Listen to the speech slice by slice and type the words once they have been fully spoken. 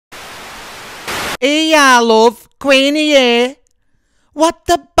Hey, love, Queenie here. What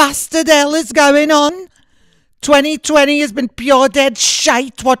the bastard hell is going on? 2020 has been pure dead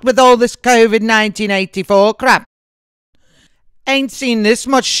shite, what with all this COVID-19 84 crap. Ain't seen this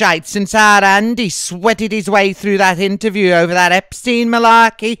much shite since our Andy sweated his way through that interview over that Epstein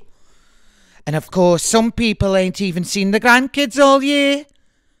malarkey. And of course, some people ain't even seen the grandkids all year.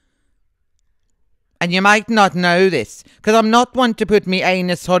 And you might not know this, because I'm not one to put me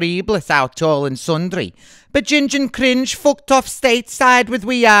anus horribilis out all and sundry, but Ginger Cringe fucked off stateside with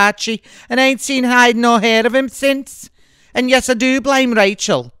wee Archie and ain't seen hide nor hair of him since. And yes, I do blame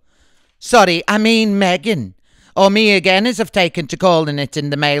Rachel. Sorry, I mean Meghan. Or me again, as I've taken to calling it in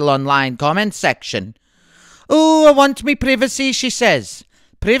the Mail Online comments section. Oh, I want me privacy, she says.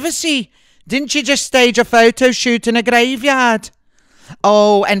 Privacy? Didn't you just stage a photo shoot in a graveyard?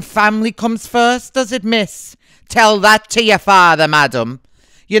 Oh, and family comes first, does it, miss? Tell that to your father, madam.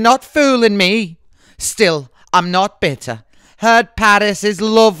 You're not fooling me. Still, I'm not bitter. Heard Paris is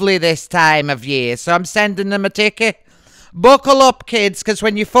lovely this time of year, so I'm sending them a ticket. Buckle up, kids, 'cause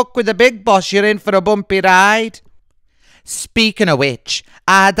when you fuck with the big boss, you're in for a bumpy ride. Speaking of which,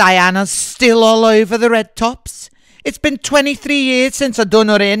 our Diana's still all over the red tops. It's been 23 years since I done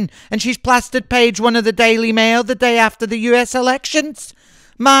her in, and she's plastered page one of the Daily Mail the day after the US elections.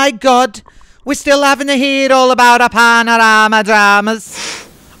 My God, we're still having to hear all about our panorama dramas.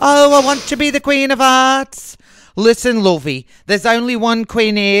 Oh, I want to be the Queen of Hearts. Listen, lovey, there's only one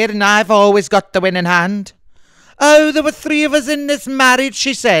queen here, and I've always got the winning hand. Oh, there were 3 of us in this marriage,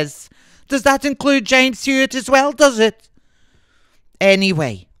 she says. Does that include James Stewart as well, does it?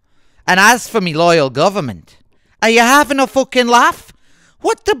 Anyway, and as for me loyal government, are you having a fucking laugh?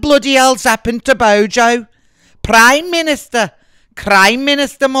 What the bloody hell's happened to Bojo? Prime Minister. Crime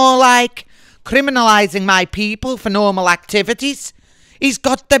Minister, more like. Criminalising my people for normal activities. He's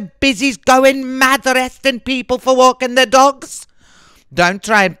got the busies going mad arresting people for walking their dogs. Don't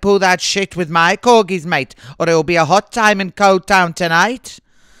try and pull that shit with my corgis, mate, or it'll be a hot time in Cold Town tonight.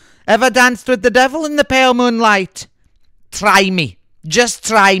 Ever danced with the devil in the pale moonlight? Try me. Just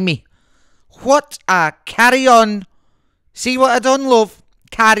try me. What a carry on. See what I done, love?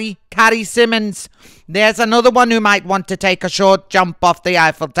 Carrie Simmons. There's another one who might want to take a short jump off the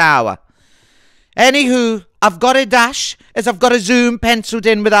Eiffel Tower. Anywho, I've got a dash, as I've got a Zoom penciled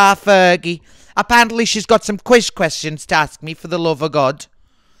in with our Fergie. Apparently she's got some quiz questions to ask me, for the love of God.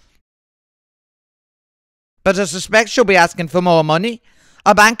 But I suspect she'll be asking for more money.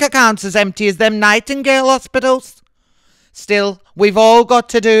 Our bank account's as empty as them Nightingale hospitals. Still, we've all got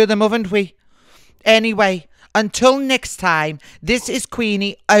to do them, haven't we? Anyway, until next time, this is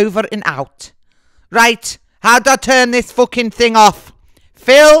Queenie over and out. Right, how'd I turn this fucking thing off?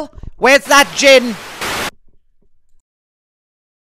 Phil, where's that gin?